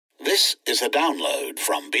This is a download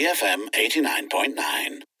from BFM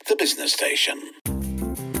 89.9, the business station.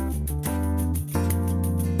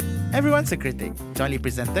 Everyone's a Critic, jointly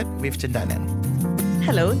presented with Chindanan.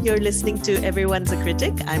 Hello, you're listening to Everyone's a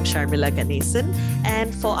Critic. I'm Sharmila Ganesan.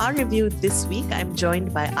 And for our review this week, I'm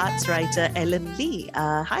joined by arts writer Ellen Lee.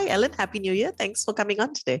 Hi, Ellen. Happy New Year. Thanks for coming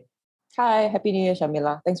on today. Hi, Happy New Year,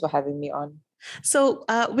 Sharmila. Thanks for having me on. So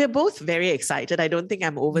we're both very excited. I don't think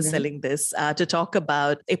I'm overselling this to talk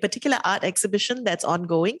about a particular art exhibition that's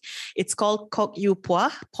ongoing. It's called Kok Yew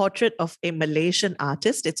Puah, Portrait of a Malaysian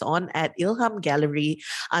Artist. It's on at Ilham Gallery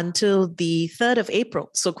until the 3rd of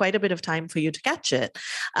April. So quite a bit of time for you to catch it.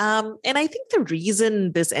 And I think the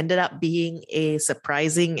reason this ended up being a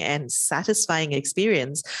surprising and satisfying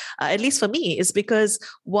experience, at least for me, is because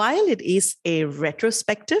while it is a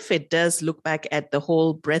retrospective, it does look back at the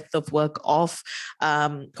whole breadth of work of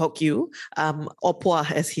Kok Yew, or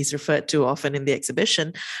Puah, as he's referred to often in the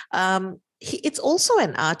exhibition. It's also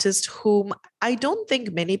an artist whom I don't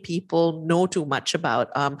think many people know too much about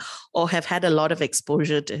or have had a lot of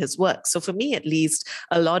exposure to his work. So for me, at least,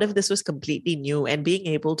 a lot of this was completely new, and being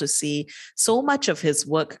able to see so much of his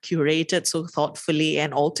work curated so thoughtfully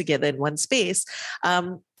and all together in one space,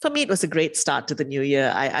 for me, it was a great start to the new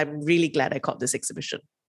year. I'm really glad I caught this exhibition.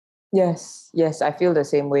 Yes, I feel the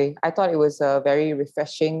same way. I thought it was a very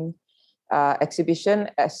refreshing exhibition,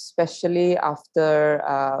 especially after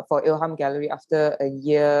for Ilham Gallery, after a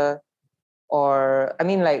year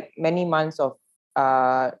many months of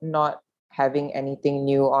not having anything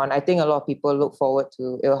new on. I think a lot of people look forward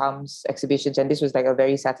to Ilham's exhibitions, and this was like a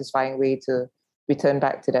very satisfying way to return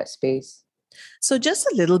back to that space. So just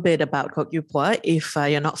a little bit about Kok Yew Puah, if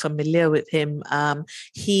you're not familiar with him.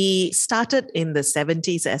 He started in the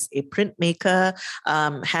 70s as a printmaker,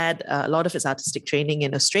 had a lot of his artistic training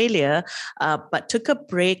in Australia, but took a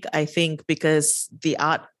break, I think, because the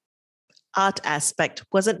art aspect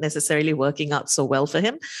wasn't necessarily working out so well for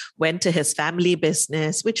him. Went to his family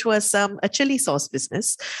business, which was a chili sauce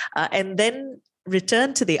business, and then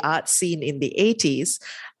returned to the art scene in the 80s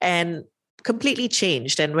and completely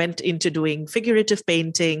changed and went into doing figurative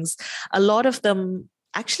paintings. A lot of them,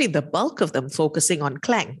 actually the bulk of them, focusing on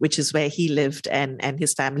Klang, which is where he lived and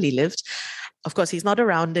his family lived. Of course, he's not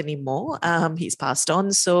around anymore. He's passed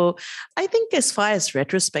on. So I think as far as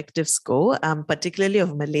retrospectives go, particularly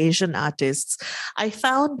of Malaysian artists, I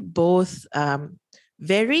found both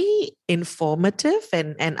very informative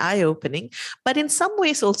and eye-opening, but in some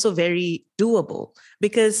ways also very doable,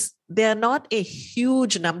 because there are not a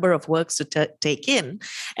huge number of works to take in.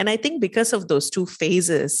 And I think because of those two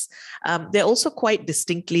phases, they're also quite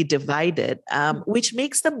distinctly divided, which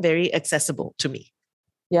makes them very accessible to me.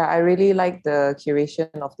 Yeah, I really like the curation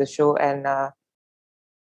of the show, and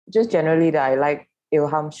just generally that I like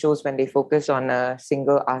Ilham shows when they focus on a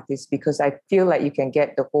single artist, because I feel like you can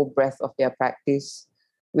get the whole breadth of their practice,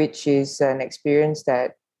 which is an experience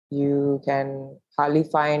that you can hardly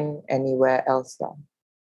find anywhere else.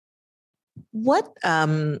 What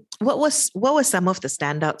were some of the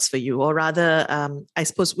standouts for you, or rather, I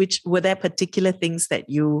suppose, which were there particular things that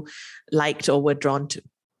you liked or were drawn to?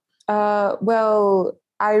 Well,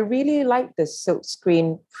 I really like the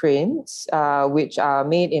silkscreen prints, which are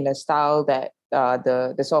made in a style that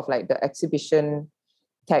the sort of like the exhibition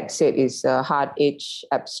tag said is hard edge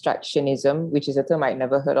abstractionism, which is a term I'd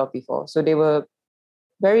never heard of before. So they were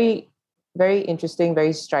very, very interesting,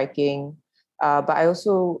 very striking. But I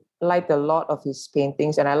also liked a lot of his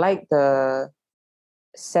paintings, and I like the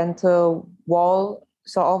center wall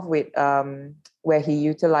sort of with where he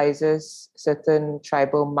utilizes certain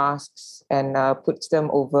tribal masks and puts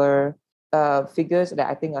them over figures that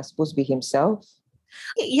I think are supposed to be himself.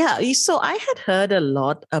 Yeah, so I had heard a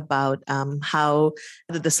lot about how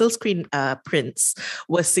the silkscreen prints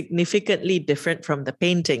were significantly different from the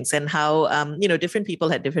paintings, and how different people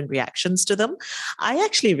had different reactions to them. I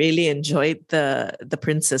actually really enjoyed the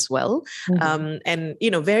prints as well, and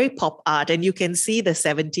very pop art, and you can see the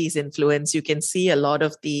 70s influence. You can see a lot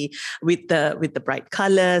of with the bright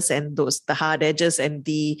colors and the hard edges and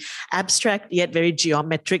the abstract yet very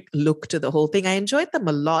geometric look to the whole thing. I enjoyed them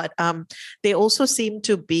a lot. They also seem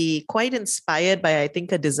to be quite inspired by, I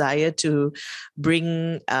think, a desire to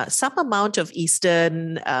bring some amount of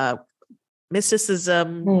Eastern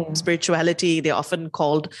mysticism, spirituality. They're often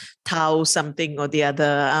called Tao something or the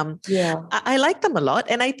other. I like them a lot.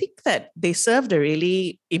 And I think that they served a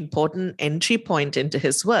really important entry point into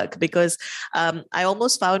his work, because I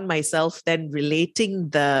almost found myself then relating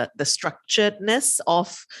the structuredness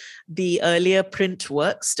of the earlier print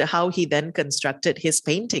works to how he then constructed his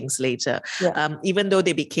paintings later. Yeah. Even though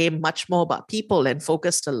they became much more about people and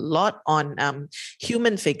focused a lot on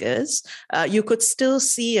human figures, you could still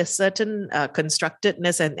see a certain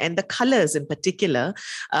constructedness, and the colors in particular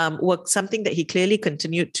were something that he clearly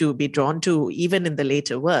continued to be drawn to even in the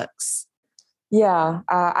later works. Yeah,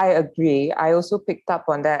 I agree. I also picked up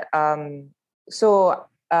on that. So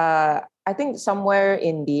I think somewhere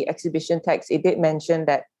in the exhibition text, it did mention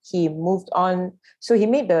that he moved on. So he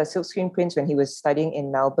made the silkscreen prints when he was studying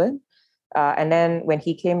in Melbourne. And then when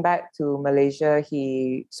he came back to Malaysia,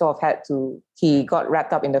 he he got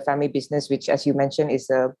wrapped up in the family business, which, as you mentioned, is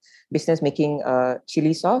a business making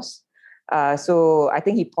chili sauce. So I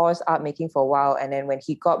think he paused art making for a while. And then when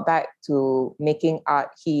he got back to making art,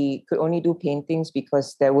 he could only do paintings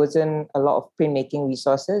because there wasn't a lot of printmaking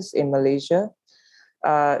resources in Malaysia.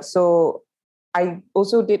 So I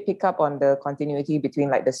also did pick up on the continuity between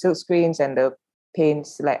like the silk screens and the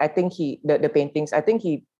paints. Like I think the paintings, I think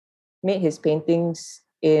he made his paintings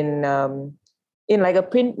in like a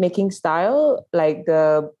printmaking style. Like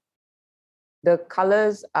the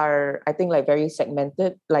colors are, I think, like very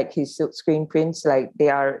segmented, like his silk screen prints, like they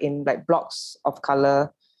are in like blocks of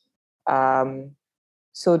color.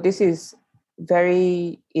 So this is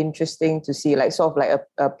very interesting to see, like sort of like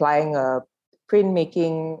applying a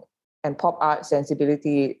printmaking and pop art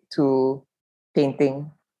sensibility to painting.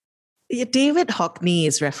 David Hockney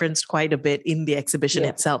is referenced quite a bit in the exhibition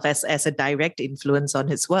itself as a direct influence on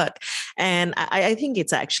his work. And I think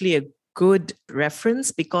it's actually a good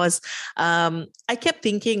reference, because I kept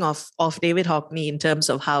thinking of David Hockney in terms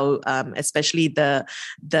of how especially the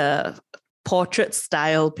portrait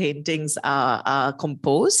style paintings are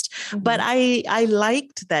composed. Mm-hmm. But I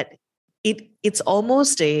liked that it's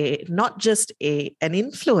almost not just an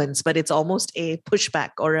influence, but it's almost a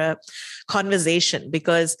pushback or a conversation,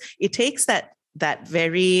 because it takes that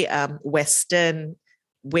very Western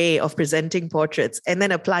way of presenting portraits and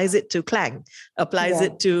then applies it to Klang, applies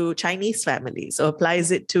it to Chinese families, or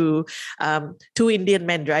applies it to two Indian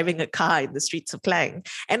men driving a car in the streets of Klang.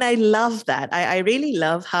 And I love that. I really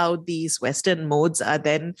love how these Western modes are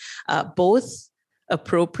then both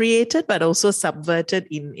appropriated but also subverted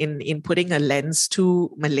in putting a lens to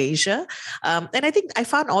Malaysia. And I think I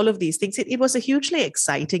found all of these things. It was a hugely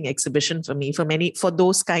exciting exhibition for me for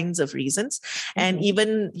those kinds of reasons. Mm-hmm. And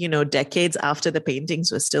even, decades after the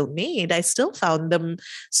paintings were still made, I still found them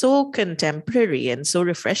so contemporary and so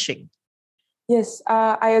refreshing. Yes,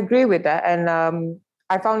 I agree with that. And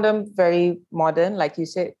I found them very modern, like you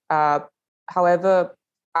said. However,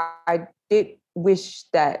 I did wish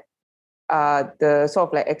that the sort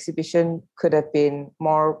of like exhibition could have been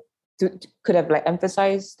more, could have like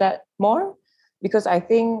emphasized that more, because I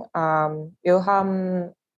think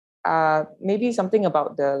Ilham, maybe something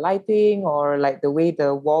about the lighting or like the way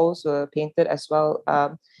the walls were painted as well,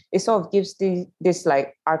 it sort of gives this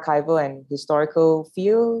like archival and historical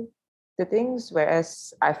feel to things,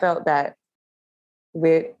 whereas I felt that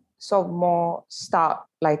with sort of more stark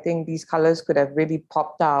lighting, these colors could have really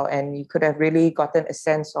popped out and you could have really gotten a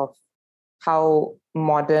sense of how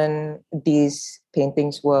modern these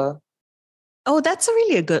paintings were. Oh, that's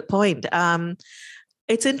really a good point.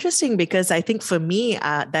 It's interesting because I think for me,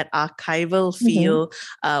 that archival feel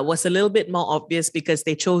was a little bit more obvious because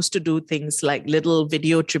they chose to do things like little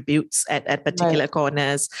video tributes at particular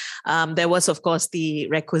corners. There was, of course, the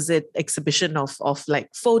requisite exhibition of like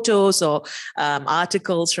photos or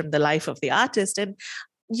articles from the life of the artist. And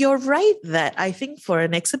you're right that I think for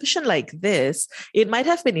an exhibition like this, it might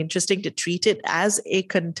have been interesting to treat it as a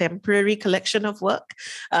contemporary collection of work,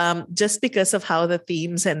 just because of how the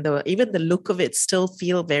themes and even the look of it still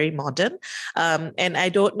feel very modern. And I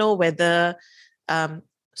don't know whether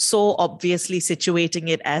so obviously situating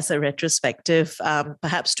it as a retrospective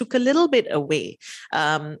perhaps took a little bit away.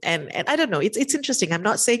 And I don't know, it's interesting. I'm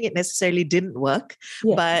not saying it necessarily didn't work,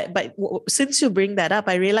 but since you bring that up,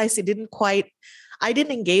 I realized I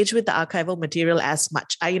didn't engage with the archival material as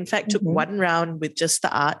much. I, in fact, took one round with just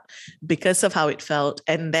the art because of how it felt,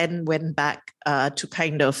 and then went back to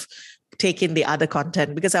kind of take in the other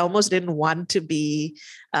content, because I almost didn't want to be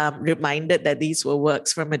reminded that these were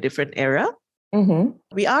works from a different era. Mm-hmm.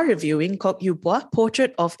 We are reviewing Kok Yew Buah,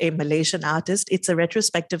 Portrait of a Malaysian Artist. It's a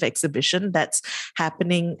retrospective exhibition that's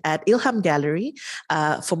happening at Ilham Gallery.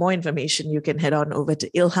 For more information, you can head on over to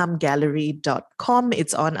ilhamgallery.com.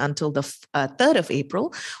 It's on until the 3rd of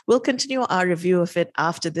April. We'll continue our review of it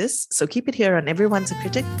after this, so keep it here on Everyone's a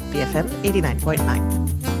Critic, BFM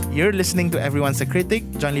 89.9. You're listening to Everyone's a Critic,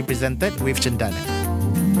 jointly presented with Cendana.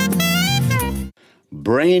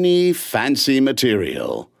 Brainy, fancy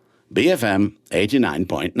material. BFM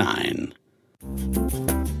 89.9.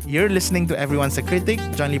 You're listening to Everyone's a Critic,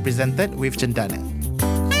 jointly presented with Cendana.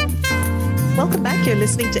 Welcome back. You're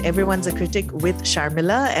listening to Everyone's a Critic with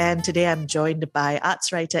Sharmila, and today I'm joined by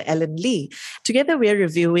arts writer Ellen Lee. Together, we're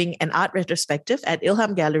reviewing an art retrospective at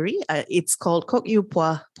Ilham Gallery. It's called Kok Yew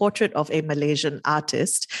Pua, Portrait of a Malaysian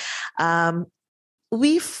Artist.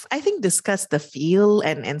 We've, I think, discussed the feel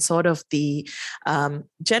and sort of the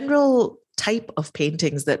general type of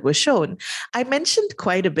paintings that were shown. I mentioned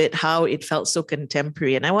quite a bit how it felt so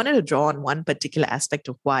contemporary, and I wanted to draw on one particular aspect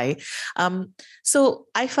of why. So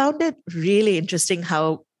I found it really interesting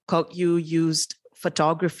how Kok Yew used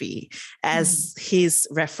photography as his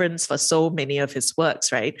reference for so many of his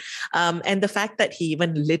works, right? And the fact that he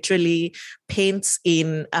even literally paints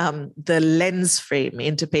in the lens frame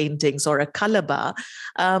into paintings or a color bar.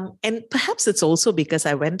 And perhaps it's also because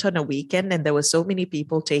I went on a weekend and there were so many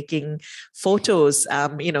people taking photos,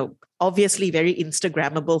 obviously very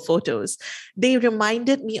Instagrammable photos. They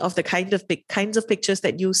reminded me of the kinds of pictures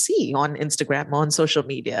that you see on Instagram, on social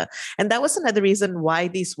media. And that was another reason why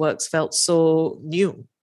these works felt so new.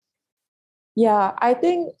 Yeah, I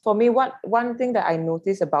think for me, one thing that I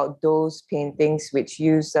noticed about those paintings, which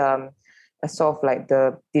use a sort of like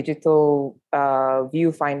the digital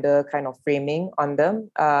viewfinder kind of framing on them,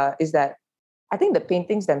 is that I think the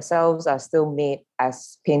paintings themselves are still made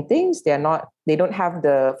as paintings. They don't have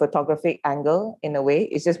the photographic angle in a way.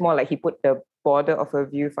 It's just more like he put the border of a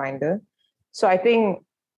viewfinder. So I think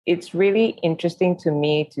it's really interesting to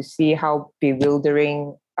me to see how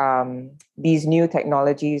bewildering these new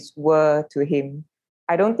technologies were to him.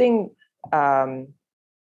 I think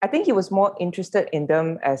he was more interested in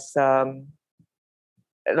them as out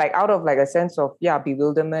of like a sense of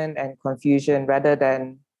bewilderment and confusion rather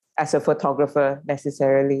than as a photographer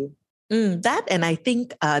necessarily. That, and I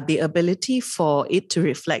think the ability for it to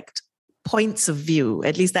reflect points of view,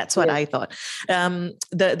 at least that's what I thought. I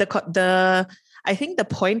think the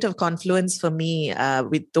point of confluence for me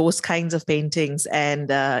with those kinds of paintings and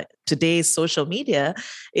today's social media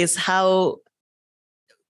is how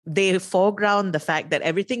they foreground the fact that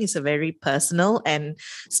everything is a very personal and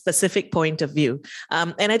specific point of view.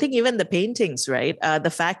 And I think even the paintings, right? The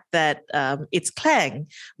fact that it's Klang,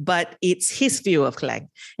 but it's his view of Klang.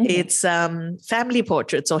 Mm-hmm. It's family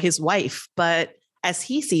portraits or his wife, but as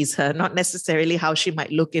he sees her, not necessarily how she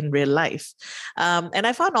might look in real life. And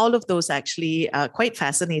I found all of those actually quite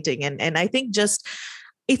fascinating. And I think just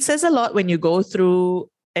it says a lot when you go through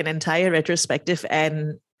an entire retrospective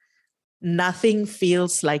and nothing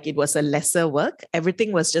feels like it was a lesser work.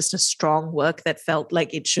 Everything was just a strong work that felt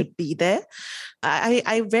like it should be there.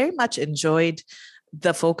 I very much enjoyed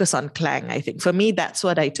the focus on Klang. I think for me, that's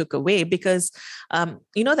what I took away because,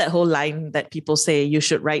 that whole line that people say, you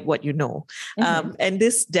should write what you know. Mm-hmm. And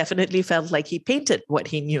this definitely felt like he painted what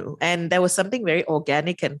he knew. And there was something very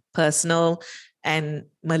organic and personal and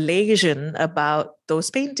Malaysian about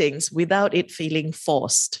those paintings without it feeling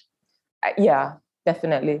forced. Yeah,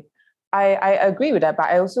 definitely. I agree with that, but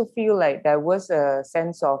I also feel like there was a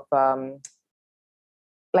sense of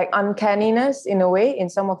uncanniness in a way in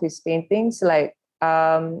some of his paintings. I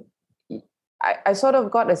sort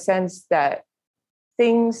of got a sense that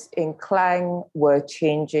things in Klang were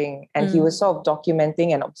changing and he was sort of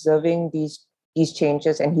documenting and observing these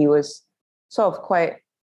changes, and he was sort of quite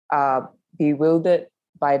bewildered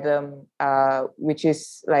by them, which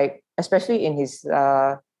is like, especially in his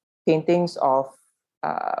paintings of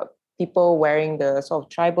people wearing the sort of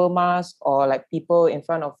tribal mask or like people in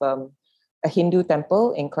front of a Hindu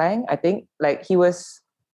temple in Klang. I think he would,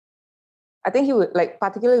 like,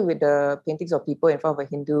 particularly with the paintings of people in front of a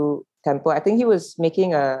Hindu temple, I think he was making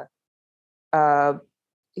he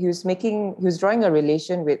was drawing a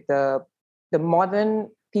relation with the modern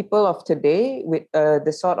people of today with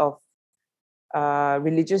the sort of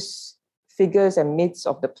religious figures and myths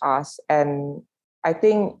of the past. And I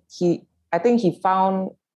think he found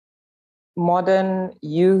modern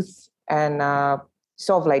youth and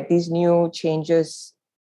sort of like these new changes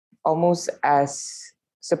almost as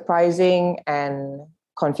surprising and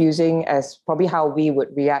confusing as probably how we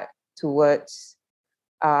would react towards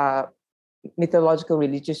mythological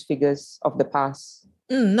religious figures of the past.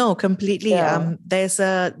 No, completely. Yeah. There's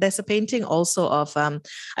a painting also of I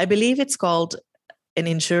believe it's called An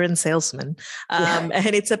Insurance Salesman,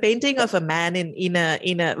 and it's a painting of a man in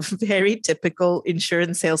a very typical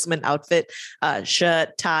insurance salesman outfit,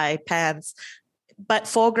 shirt, tie, pants, but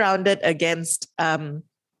foregrounded against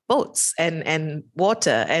boats and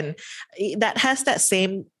water, and that has that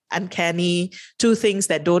same uncanny, two things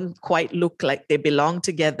that don't quite look like they belong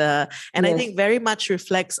together. And I Yes. think very much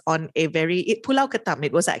reflects on Pulau Ketam.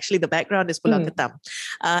 It was actually, the background is Pulau Ketam.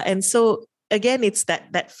 And so again, it's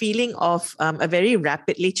that feeling of a very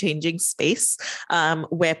rapidly changing space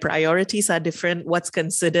where priorities are different. What's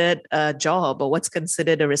considered a job or what's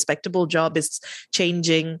considered a respectable job is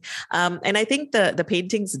changing. And I think the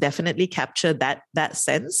paintings definitely capture that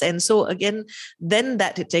sense. And so again, then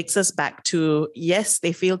that it takes us back to, yes,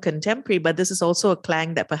 they feel contemporary, but this is also a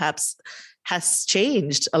clang that perhaps has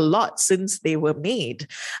changed a lot since they were made.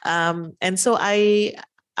 And so I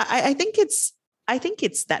think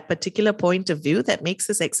it's that particular point of view that makes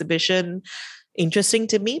this exhibition interesting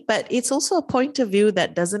to me, but it's also a point of view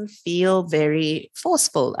that doesn't feel very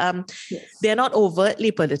forceful. Yes. They're not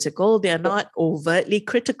overtly political, they're not overtly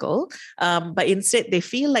critical, but instead they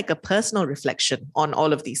feel like a personal reflection on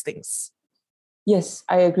all of these things. Yes,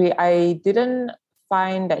 I agree. I didn't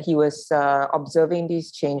find that he was observing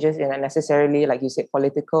these changes in a necessarily, like you said,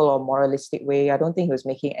 political or moralistic way. I don't think he was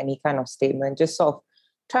making any kind of statement, just sort of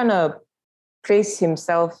trying to place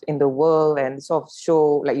himself in the world and sort of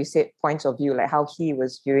show, like you said, points of view, like how he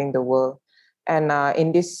was viewing the world. And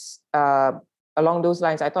in this, along those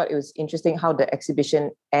lines, I thought it was interesting how the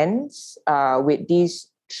exhibition ends with these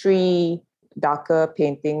three darker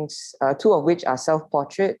paintings, two of which are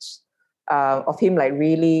self-portraits of him, like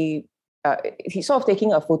really, he's sort of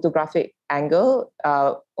taking a photographic angle,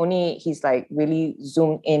 only he's like really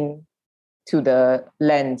zoomed in to the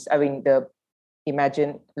lens. I mean, the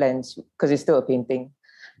imagined lens, because it's still a painting.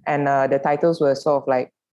 And the titles were sort of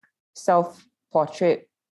like self-portrait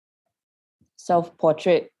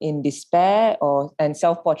in despair, and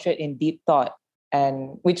self-portrait in deep thought,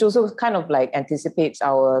 and which also kind of like anticipates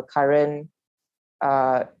our current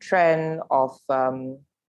trend of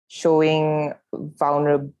showing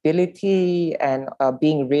vulnerability and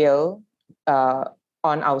being real on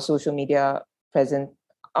our social media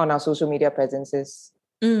presences.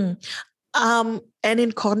 And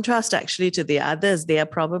in contrast, actually, to the others, they are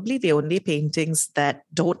probably the only paintings that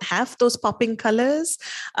don't have those popping colors.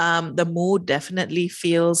 The mood definitely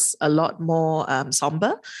feels a lot more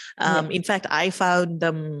somber. In fact, I found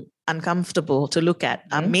them uncomfortable to look at.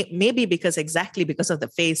 Maybe because of the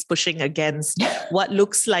face pushing against what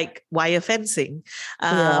looks like wire fencing.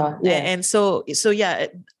 And so yeah,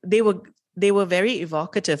 they were very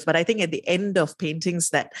evocative, but I think at the end of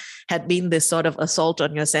paintings that had been this sort of assault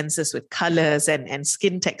on your senses with colors and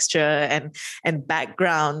skin texture and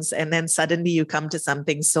backgrounds, and then suddenly you come to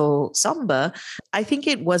something so somber, I think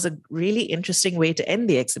it was a really interesting way to end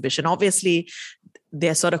the exhibition. Obviously,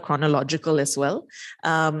 they're sort of chronological as well.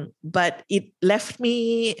 But it left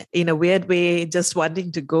me in a weird way just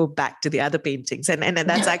wanting to go back to the other paintings. And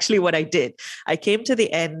that's actually what I did. I came to the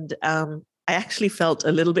end. I actually felt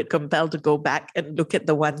a little bit compelled to go back and look at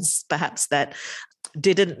the ones perhaps that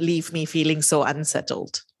didn't leave me feeling so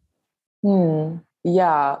unsettled.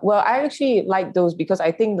 Yeah. Well, I actually like those because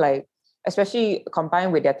I think, like, especially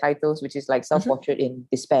combined with their titles, which is like self-portrait in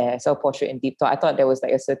despair, self-portrait in deep thought, I thought there was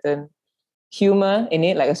like a certain humor in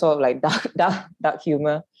it, like a sort of like dark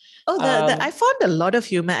humor. I found a lot of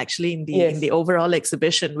humor actually in the overall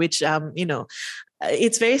exhibition, which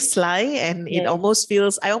it's very sly, and it almost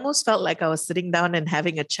feels. I almost felt like I was sitting down and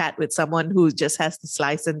having a chat with someone who just has the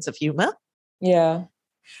sly sense of humor. Yeah.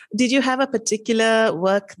 Did you have a particular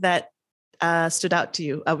work that stood out to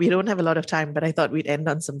you? We don't have a lot of time, but I thought we'd end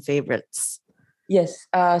on some favorites. Yes.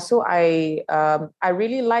 So I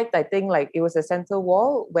really liked, I think, like, it was a center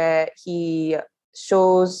wall where he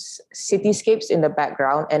shows cityscapes in the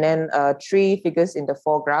background and then three figures in the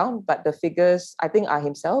foreground, but the figures I think are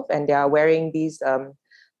himself, and they are wearing these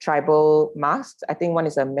tribal masks. I think one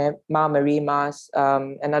is a Ma Marie mask,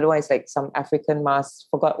 another one is like some African mask,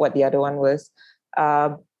 forgot what the other one was,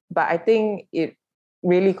 but I think it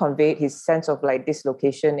really conveyed his sense of like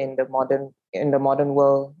dislocation in the modern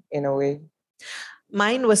world in a way.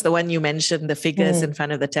 Mine was the one you mentioned, the figures in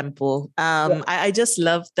front of the temple. I just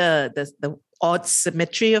love the odd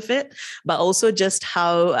symmetry of it, but also just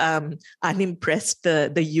how unimpressed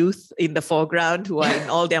the youth in the foreground who are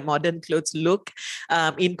in all their modern clothes look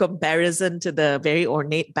in comparison to the very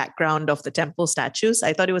ornate background of the temple statues.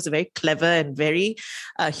 I thought it was a very clever and very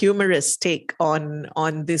humorous take on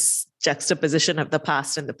this juxtaposition of the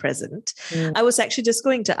past and the present. I was actually just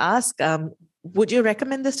going to ask, would you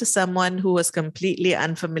recommend this to someone who was completely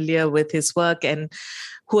unfamiliar with his work and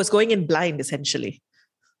who was going in blind, essentially?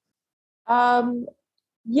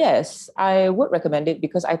 Yes, I would recommend it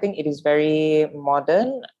because I think it is very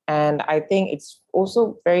modern, and I think it's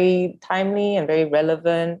also very timely and very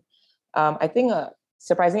relevant. I think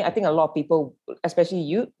surprising. I think a lot of people, especially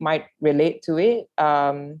youth, might relate to it.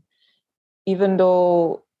 Even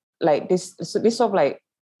though like this sort of like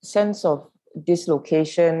sense of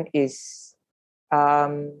dislocation is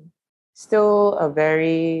still a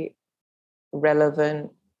very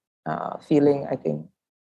relevant feeling, I think.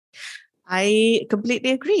 I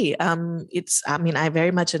completely agree. I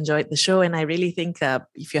very much enjoyed the show, and I really think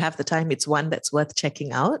if you have the time, it's one that's worth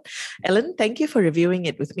checking out. Ellen, thank you for reviewing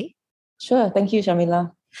it with me. Sure. Thank you,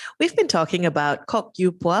 Shamila. We've been talking about Kok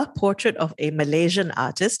Yew Pua, Portrait of a Malaysian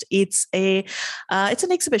Artist. It's an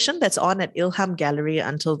exhibition that's on at Ilham Gallery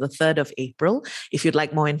until the 3rd of April. If you'd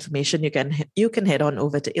like more information, you can head on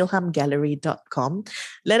over to ilhamgallery.com.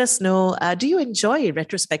 Let us know, do you enjoy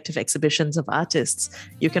retrospective exhibitions of artists?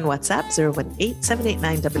 You can WhatsApp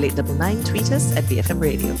 018-789-8899, tweet us at BFM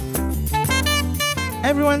Radio.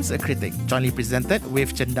 Everyone's a Critic, jointly presented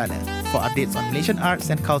with Cendana. For updates on Malaysian arts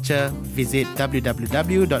and culture, visit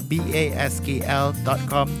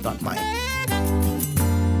www.baskl.com.my.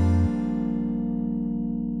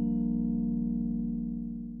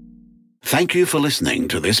 Thank you for listening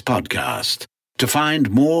to this podcast. To find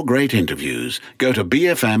more great interviews, go to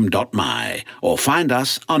bfm.my or find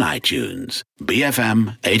us on iTunes.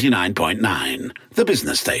 BFM 89.9, the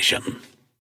business station.